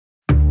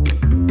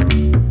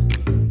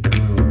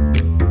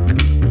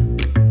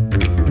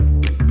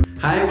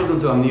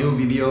to a new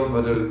video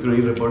about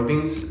electronic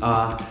reportings.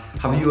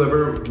 Have you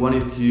ever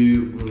wanted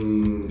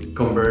to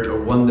convert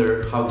or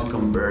wonder how to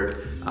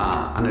convert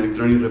an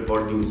electronic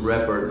reporting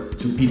report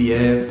to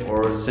PDF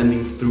or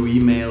sending through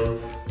email,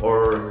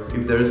 or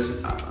if there's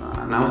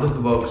an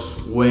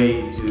out-of-the-box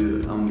way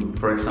to,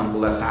 for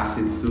example, attach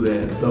it to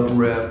the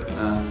doc.rep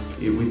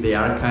with the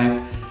archive?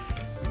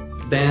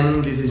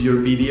 Then this is your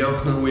video.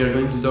 We are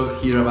going to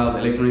talk here about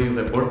electronic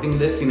reporting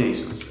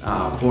destinations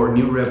for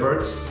new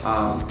reports,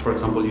 for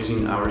example,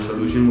 using our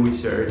solution we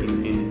shared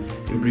in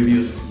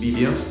previous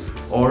videos,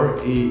 or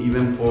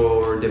even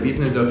for the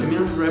business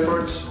document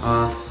reports.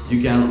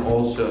 You can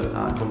also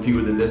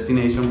configure the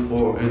destination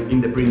for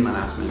in the print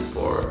management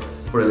for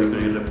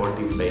electronic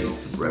reporting based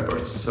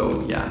reports.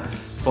 So yeah,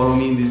 follow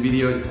me in this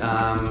video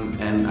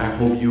and I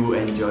hope you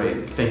enjoy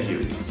it. Thank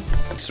you.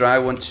 So I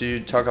want to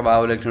talk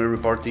about electronic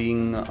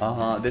reporting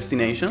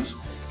destinations,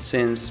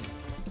 since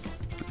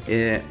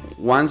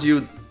once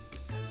you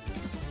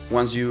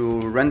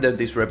render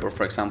this report,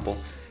 for example,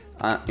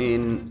 I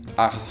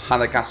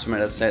had a customer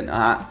that said,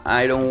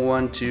 I don't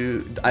want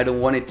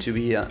it to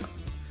be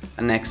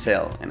an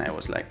Excel, and I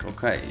was like,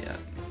 okay,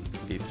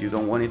 if you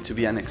don't want it to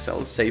be an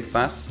Excel, save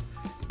as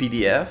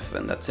PDF,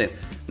 and that's it.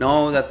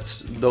 No,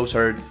 those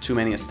are too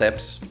many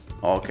steps.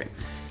 Okay.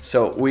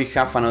 So we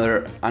have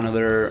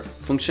another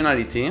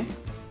functionality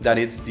that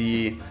is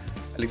the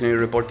electronic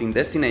reporting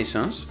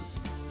destinations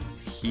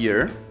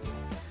here,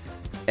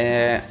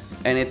 and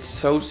it's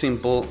so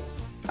simple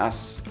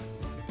as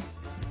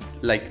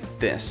like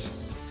this.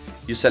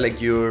 You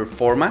select your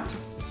format,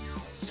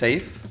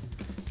 save,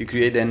 you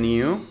create a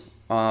new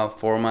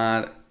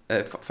format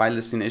file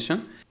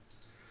destination.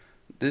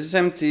 This is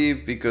empty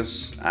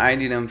because I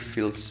didn't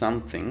fill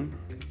something.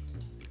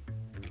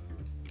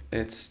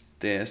 It's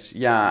this.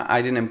 Yeah,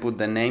 I didn't put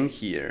the name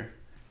here,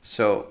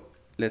 so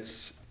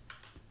let's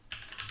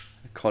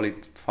call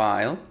it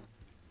file.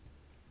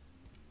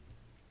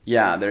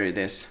 Yeah, there it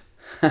is.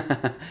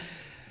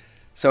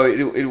 So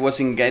it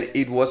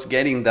was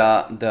getting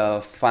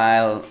the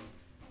file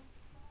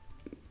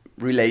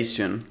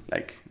relation,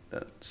 like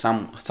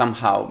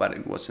somehow, but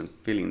it wasn't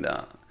filling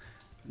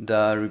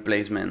the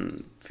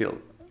replacement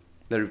field,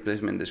 the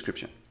replacement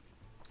description.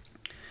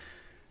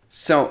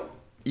 So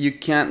you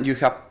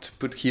have to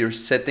put here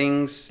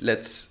settings.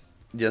 Let's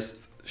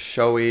just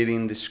show it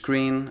in the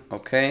screen,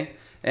 okay,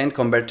 and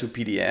convert to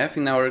PDF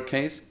in our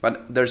case,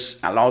 but there's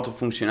a lot of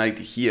functionality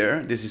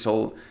here. This is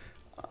all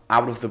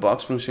out of the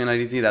box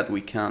functionality that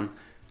we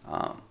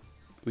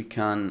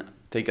can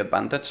take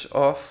advantage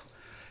of.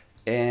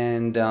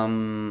 And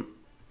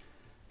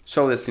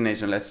show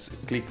destination, let's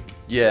click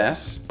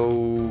yes.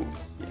 So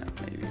yeah,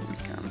 maybe we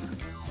can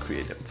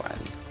create a file.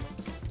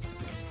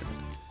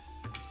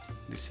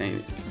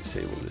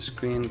 Disable the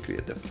screen,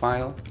 create the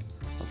file.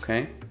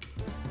 Okay,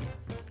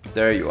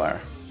 there you are,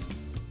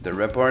 the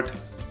report.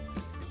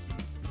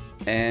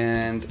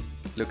 And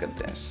look at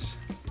this.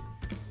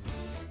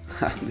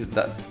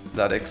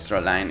 that extra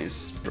line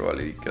is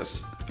probably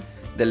because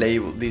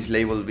this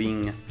label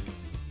being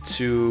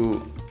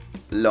too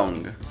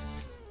long.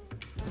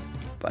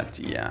 But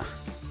yeah,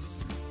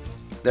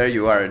 there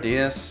you are.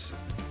 This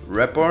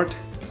report.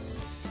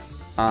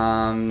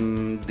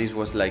 This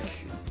was like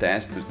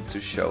test to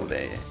show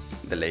the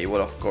label.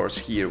 Of course,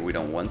 here we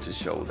don't want to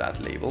show that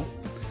label.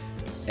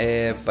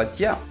 But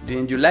yeah,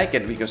 didn't you like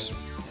it? Because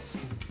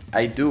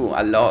I do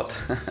a lot.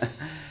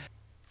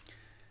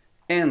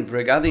 And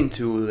regarding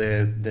to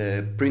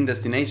the print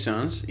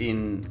destinations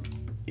in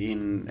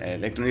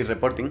electronic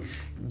reporting,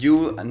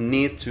 you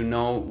need to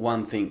know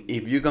one thing.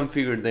 If you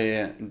configure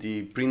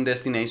the print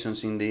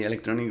destinations in the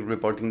electronic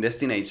reporting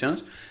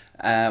destinations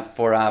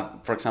for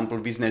example,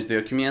 business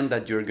document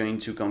that you're going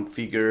to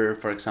configure,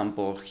 for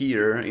example,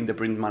 here in the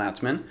print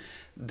management,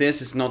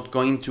 this is not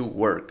going to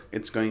work.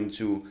 It's going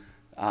to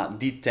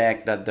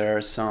detect that there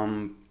are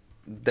some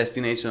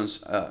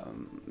destinations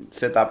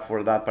set up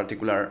for that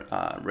particular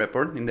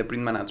report in the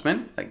print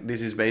management. Like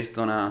this is based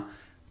on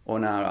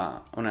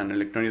an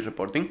electronic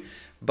reporting,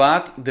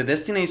 but the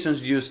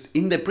destinations used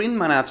in the print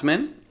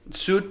management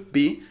should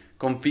be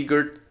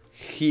configured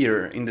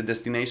here in the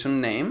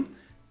destination name.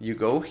 You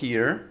go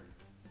here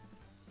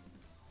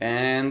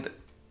and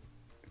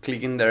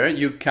click in there.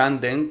 You can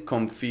then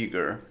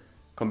configure,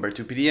 convert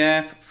to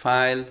PDF,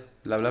 file,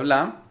 blah blah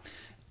blah,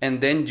 and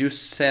then you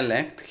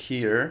select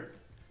here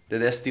the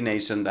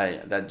destination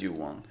that you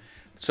want.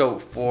 So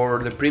for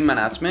the print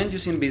management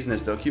using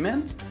business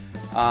documents,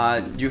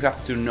 you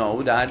have to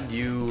know that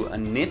you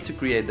need to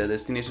create the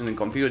destination and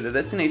configure the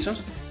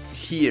destinations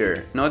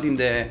here, not in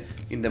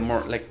the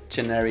more like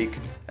generic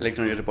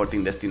electronic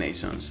reporting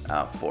destinations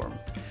form.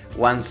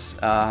 Once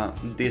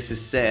this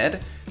is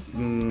said,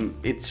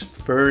 it's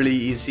fairly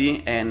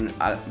easy and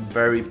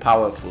very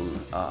powerful,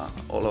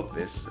 all of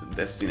this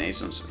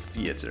destinations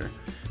feature.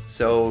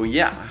 So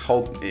yeah, I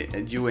hope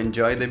you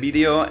enjoyed the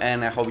video,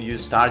 and I hope you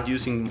start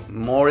using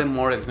more and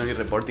more electronic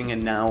reporting,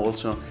 and now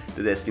also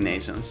the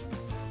destinations.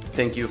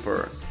 Thank you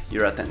for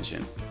your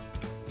attention.